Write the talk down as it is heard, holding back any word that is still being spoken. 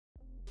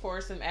For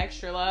some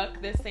extra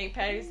luck this St.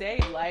 Patty's Day,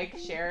 like,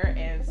 share,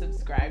 and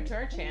subscribe to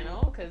our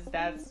channel, because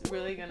that's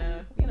really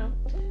gonna, you know,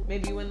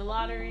 maybe you win the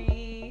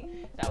lottery.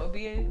 That would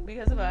be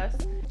because of us.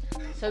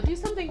 So do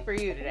something for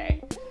you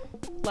today.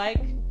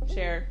 Like,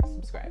 share,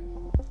 subscribe.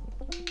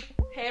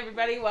 Hey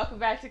everybody, welcome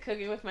back to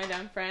Cooking with My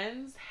Dumb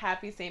Friends.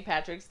 Happy St.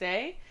 Patrick's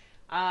Day.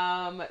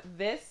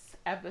 This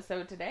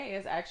episode today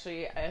is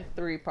actually a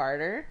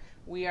three-parter.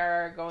 We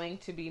are going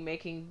to be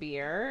making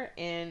beer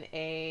in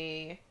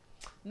a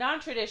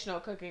non-traditional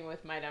Cooking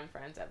with My Dumb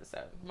Friends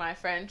episode. My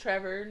friend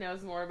Trevor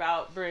knows more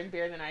about brewing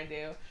beer than I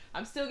do.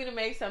 I'm still going to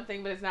make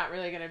something, but it's not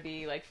really going to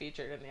be like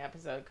featured in the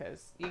episode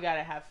because you got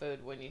to have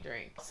food when you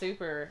drink.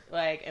 Super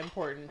like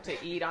important to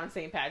eat on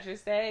St.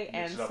 Patrick's Day.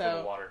 Mix and it up so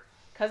with water.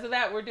 Because of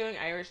that, we're doing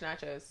Irish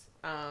nachos.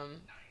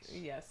 Nice.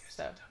 Yes,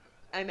 so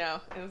I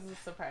know, it was a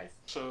surprise.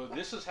 So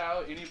this is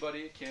how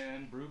anybody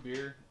can brew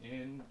beer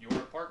in your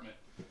apartment.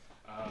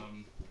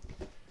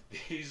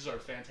 These are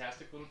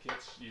fantastic little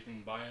kits. You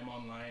can buy them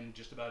online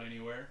just about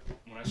anywhere.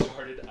 When I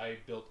started, I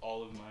built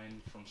all of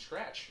mine from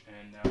scratch,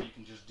 and now you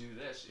can just do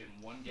this in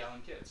 1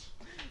 gallon kits.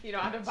 You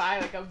don't have to buy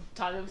like a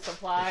ton of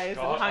supplies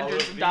and hundreds all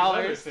of these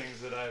dollars. other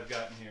things that I've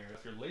gotten here.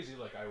 If you're lazy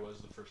like I was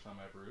the first time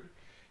I brewed,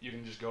 you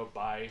can just go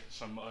buy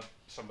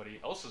somebody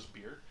else's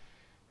beer,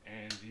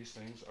 and these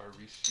things are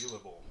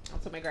resealable.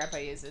 That's what my grandpa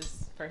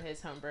uses for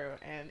his homebrew,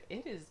 and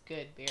it is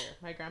good beer.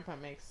 My grandpa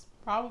makes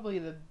probably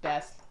the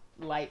best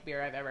light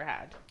beer I've ever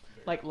had.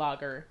 Like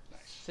lager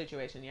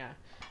situation, yeah.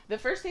 The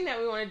first thing that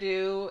we want to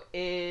do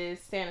is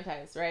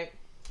sanitize, right?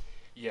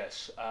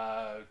 Yes.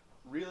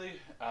 Really,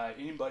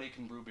 anybody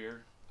can brew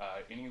beer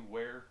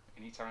anywhere,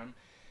 anytime.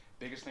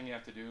 Biggest thing you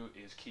have to do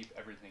is keep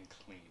everything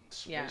clean.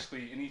 So yeah.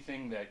 Basically,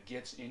 anything that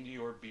gets into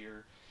your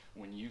beer,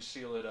 when you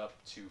seal it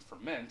up to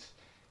ferment,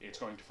 it's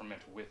going to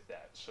ferment with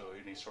that. So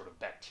any sort of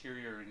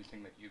bacteria or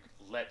anything that you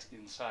let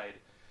inside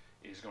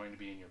is going to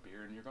be in your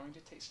beer, and you're going to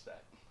taste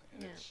that.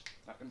 And it's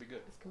not going to be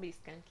good. It's going to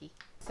be skunky.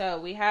 So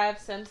we have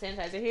some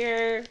sanitizer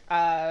here.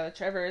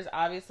 Trevor is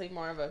obviously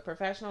more of a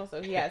professional,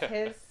 so he has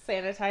his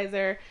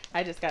sanitizer.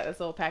 I just got this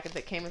little packet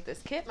that came with this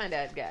kit my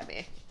dad got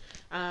me.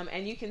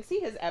 And you can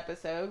see his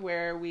episode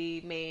where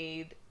we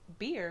made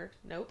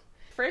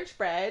French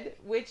bread,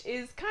 which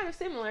is kind of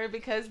similar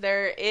because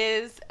there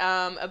is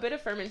a bit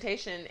of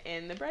fermentation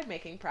in the bread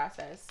making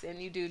process,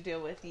 and you do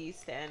deal with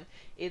yeast and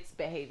its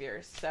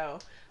behaviors. So,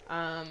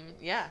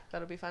 yeah,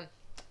 that'll be fun.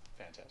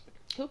 Fantastic.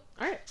 Cool.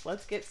 All right,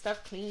 let's get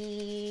stuff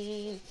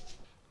clean.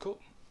 Cool.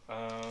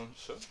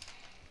 So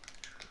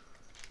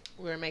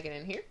we're making it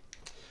in here.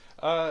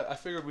 I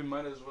figured we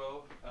might as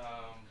well.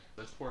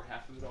 Let's pour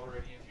half of it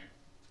already in here.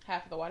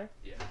 Half of the water?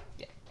 Yeah.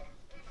 Yeah.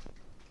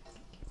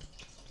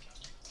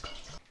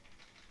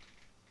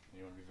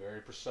 You want to be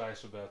very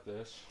precise about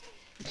this.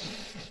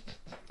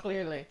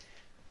 Clearly.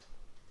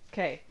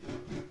 Okay.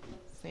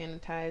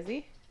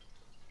 Sanitize-y.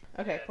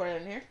 Okay, pour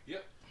it in here.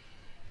 Yep.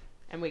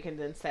 And we can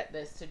then set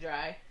this to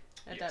dry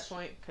at that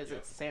point because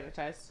it's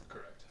sanitized.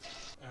 Correct.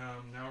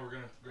 Now we're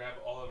going to grab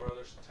all of our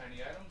other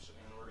tiny items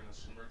and we're going to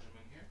submerge them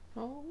in here.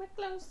 Hold me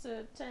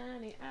closer,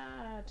 tiny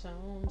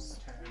items.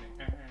 Tiny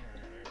items.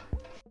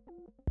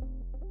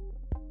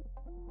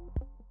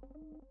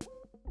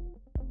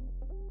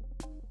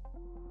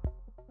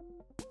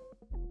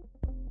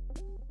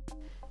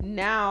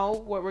 Now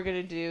what we're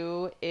going to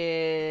do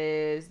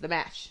is the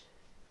mash.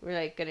 We're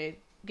like going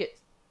to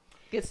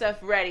get stuff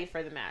ready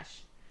for the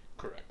mash.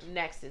 Correct.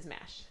 Next is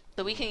mash.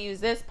 So we can use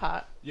this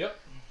pot. Yep.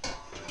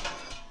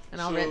 And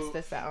I'll rinse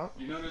this out.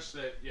 You notice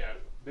that,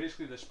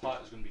 basically this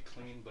pot is going to be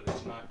clean, but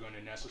it's not going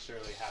to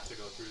necessarily have to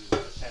go through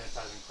the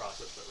sanitizing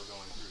process that we're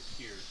going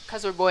through here.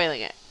 Because we're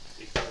boiling it.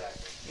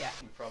 Exactly. Yeah.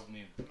 We probably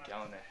need a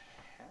gallon and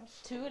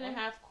a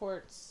half. 2.5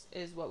 quarts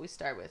is what we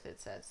start with,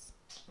 it says.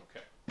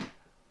 Okay.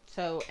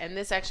 So, and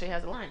this actually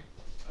has a line.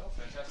 Oh,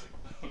 fantastic.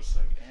 I was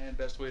like, and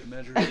best way to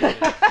measure it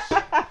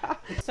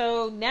is.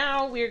 So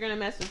now we're going to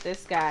mess with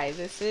this guy.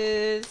 This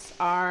is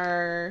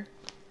our...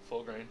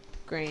 full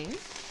grain.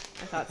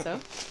 I thought so.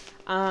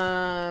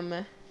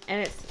 And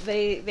it's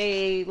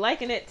they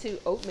liken it to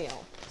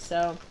oatmeal.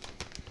 So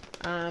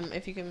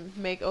if you can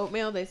make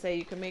oatmeal, they say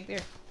you can make beer.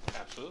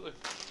 Absolutely.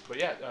 But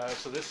yeah,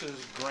 so this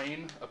is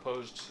grain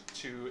opposed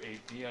to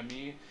a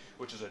DME,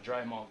 which is a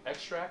dry malt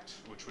extract,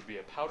 which would be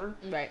a powder.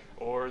 Right.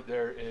 Or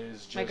there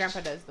is just... My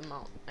grandpa does the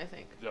malt, I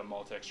think. The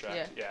malt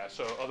extract, yeah.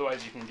 So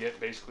otherwise you can get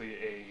basically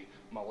a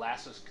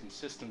molasses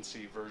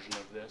consistency version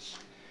of this.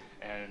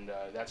 And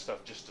that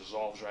stuff just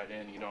dissolves right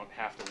in. You don't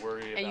have to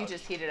worry about... And you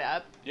just heat it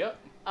up? Yep.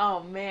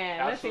 Oh, man.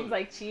 Absolutely. That seems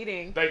like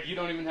cheating. Like, you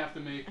don't even have to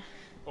make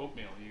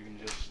oatmeal. You can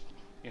just,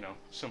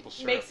 simple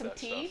syrup. Make some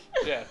tea?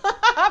 Stuff.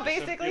 Yeah.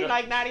 Basically,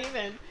 like not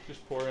even.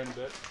 Just pour in a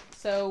bit.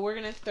 So we're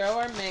going to throw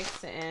our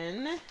mix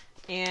in.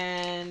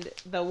 And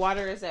the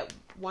water is at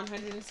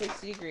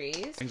 160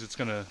 degrees. It's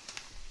going to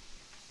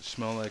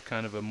smell like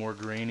kind of a more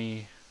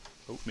grainy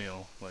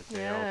oatmeal, like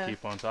they all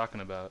keep on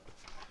talking about.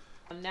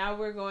 Now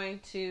we're going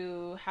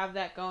to have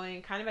that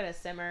going kind of at a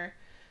simmer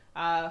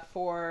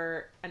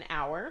for an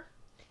hour.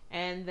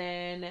 And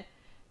then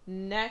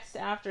next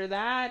after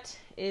that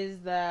is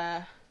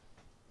the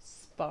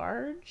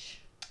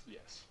barge?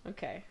 Yes.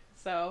 Okay,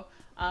 so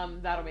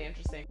that'll be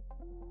interesting.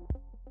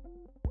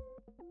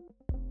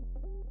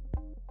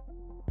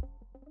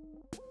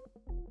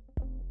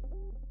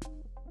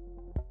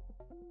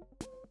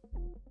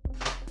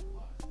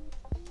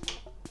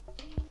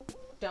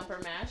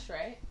 Dumper mash,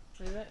 right?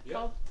 What is it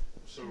called?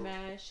 So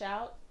Mash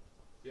out.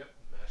 Yep,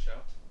 mash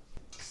out.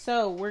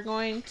 So we're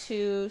going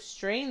to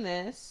strain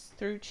this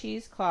through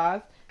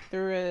cheesecloth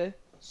through a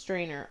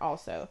strainer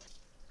also. It's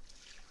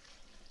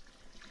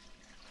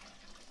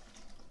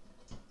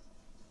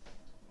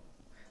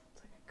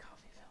like a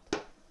coffee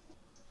filter.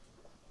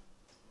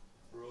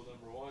 Rule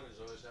number 1 is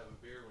always have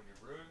a beer when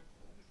you're brewing.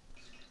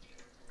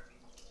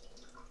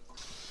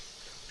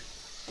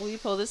 Will you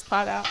pull this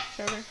pot out,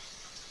 Trevor?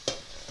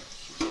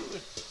 Do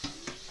this.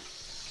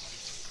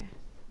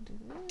 Do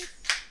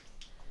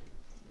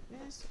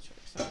this, which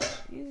works so much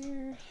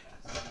easier.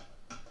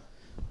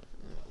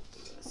 Do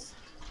this.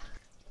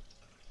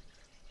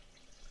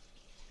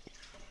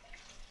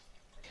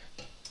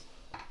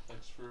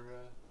 Thanks for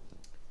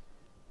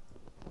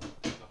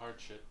the hard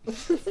shit.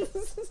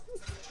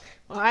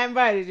 Well, I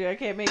invited you. I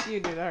can't make you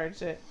do the hard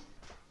shit.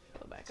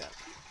 Pull back up.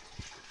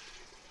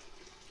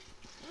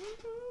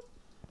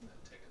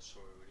 Take a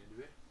sword, would you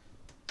do it?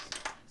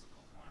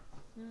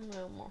 A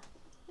little more.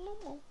 A little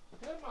more.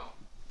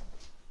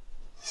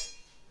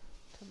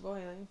 To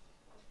boiling.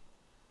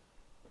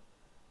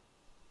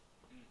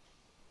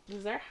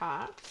 These are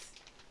hops.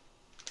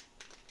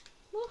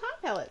 Little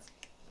hot pellets.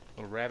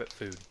 Little rabbit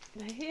food.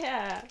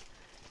 Yeah.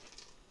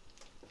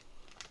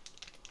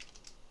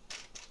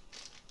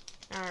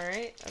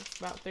 Alright, that's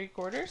about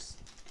 3/4.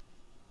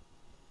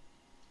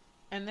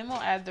 And then we'll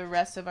add the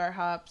rest of our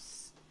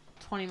hops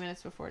 20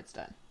 minutes before it's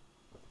done.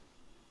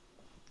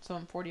 So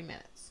in 40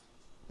 minutes.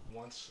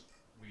 Once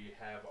we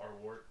have our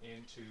wort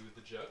into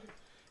the jug,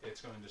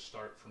 it's going to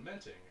start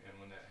fermenting, and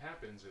when that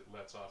happens, it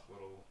lets off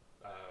little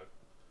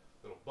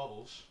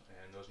bubbles,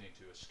 and those need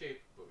to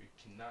escape, but we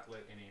cannot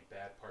let any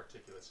bad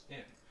particulates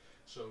in.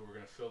 So we're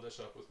going to fill this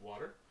up with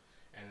water,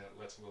 and it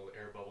lets little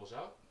air bubbles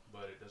out,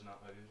 but it does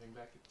not let anything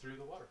back through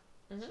the water.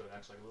 So it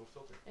acts like a little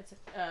filter. It's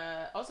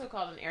also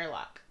called an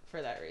airlock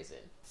for that reason.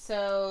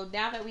 So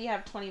now that we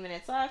have 20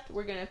 minutes left,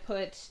 we're going to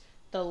put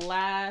the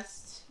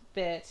last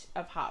bit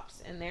of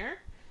hops in there.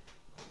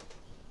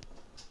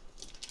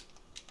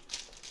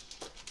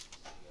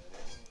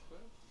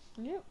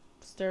 Yep.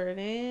 Stir it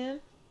in.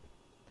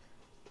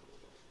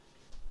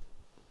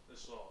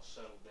 This will all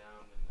settle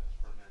down in the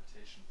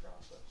fermentation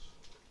process.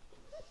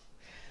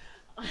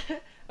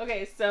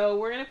 Okay, so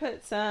we're going to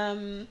put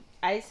some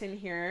ice in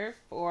here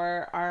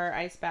for our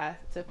ice bath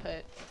to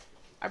put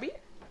our beer.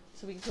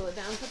 So we can cool it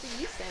down and put the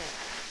yeast in it.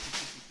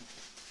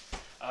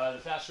 The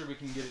faster we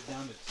can get it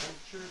down to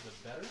temperature, the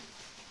better.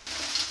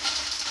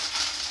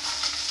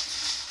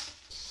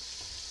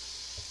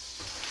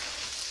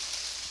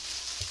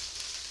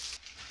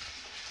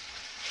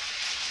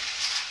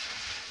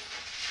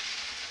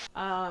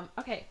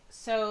 Okay,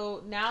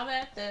 so now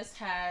that this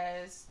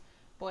has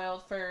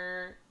boiled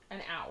for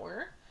an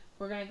hour,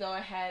 we're going to go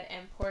ahead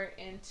and pour it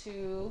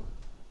into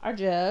our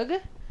jug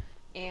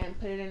and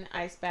put it in an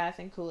ice bath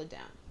and cool it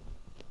down.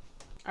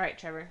 All right,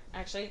 Trevor.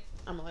 Actually,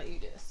 I'm going to let you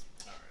do this.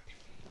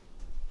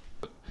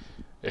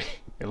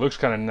 It looks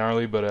kind of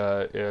gnarly, but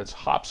it's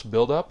hops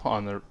buildup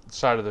on the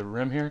side of the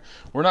rim here.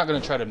 We're not going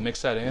to try to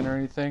mix that in or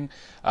anything.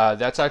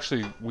 That's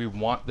actually, we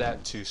want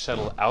that to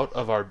settle out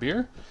of our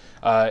beer.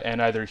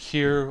 And either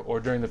here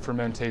or during the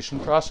fermentation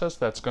process,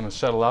 that's going to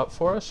settle out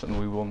for us, and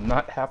we will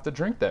not have to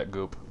drink that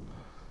goop.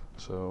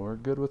 So we're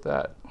good with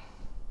that.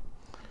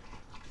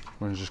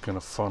 We're just going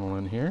to funnel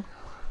in here.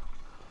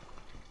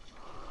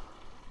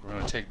 We're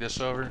going to take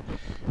this over,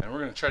 and we're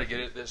going to try to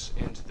get this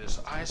into this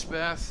ice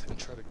bath and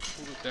try to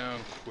cool it down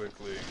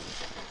quickly.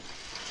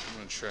 I'm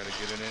going to try to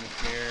get it in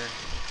here,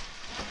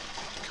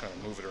 kind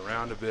of move it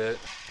around a bit.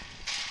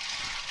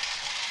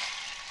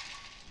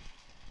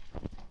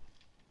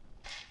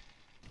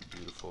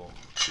 Beautiful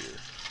beer.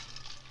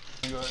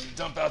 I'm going to go ahead and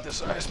dump out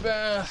this ice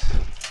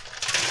bath.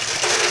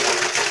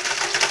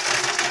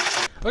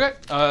 Okay,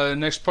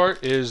 next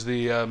part is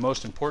the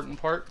most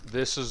important part.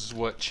 This is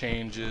what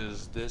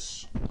changes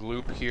this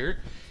gloop here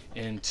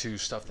into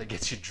stuff that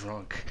gets you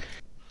drunk.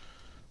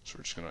 So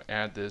we're just going to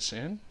add this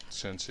in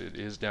since it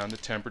is down to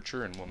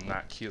temperature and will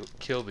not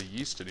kill the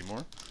yeast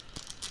anymore.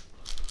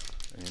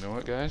 And you know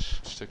what, guys?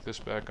 Stick this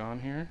back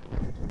on here.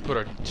 Put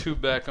our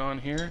tube back on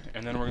here,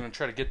 and then we're going to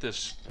try to get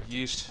this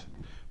yeast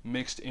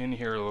mixed in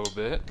here a little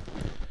bit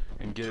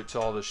and get it to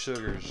all the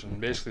sugars.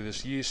 And basically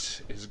this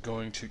yeast is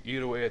going to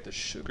eat away at the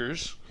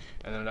sugars,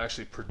 and then it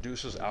actually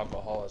produces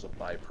alcohol as a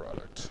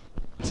byproduct.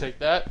 Take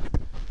that,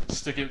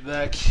 stick it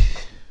back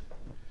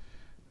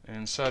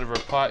inside of our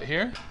pot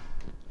here,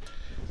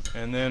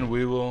 and then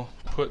we will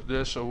put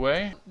this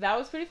away. That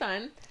was pretty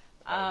fun.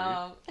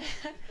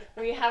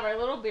 We have our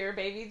little beer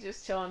baby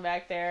just chilling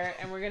back there,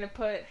 and we're going to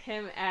put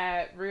him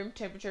at room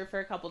temperature for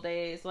a couple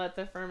days, let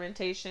the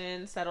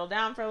fermentation settle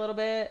down for a little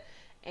bit,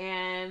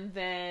 and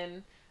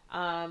then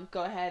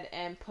go ahead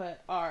and put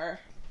our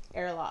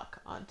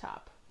airlock on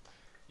top.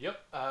 Yep.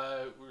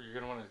 You're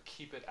going to want to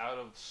keep it out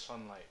of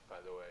sunlight, by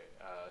the way.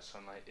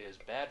 Sunlight is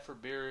bad for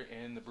beer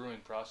in the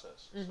brewing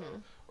process. So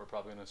we're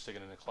probably going to stick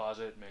it in a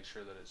closet, make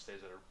sure that it stays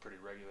at a pretty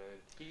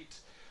regulated heat.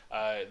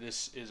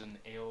 This is an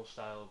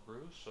ale-style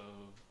brew, so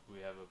we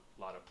have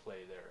a lot of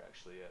play there,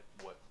 actually, at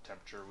what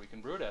temperature we can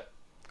brew it at.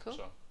 Cool.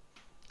 So,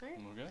 all right.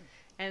 we're good.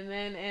 And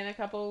then in a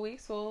couple of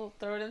weeks, we'll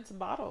throw it in some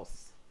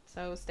bottles.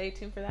 So stay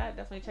tuned for that.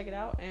 Definitely check it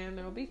out. And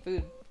there will be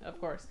food, of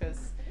course,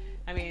 because,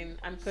 I mean,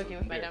 I'm cooking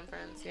with my dumb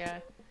friends. Yeah.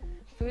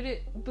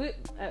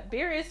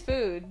 Beer is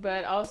food,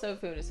 but also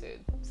food is food.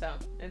 So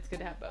it's good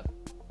to have both.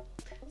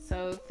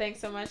 So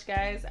thanks so much,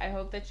 guys. I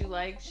hope that you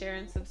like, share,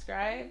 and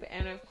subscribe.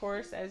 And of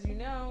course, as you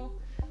know,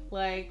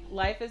 like,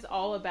 life is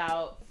all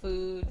about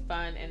food,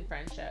 fun, and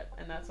friendship.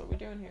 And that's what we're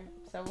doing here.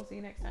 So we'll see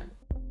you next time.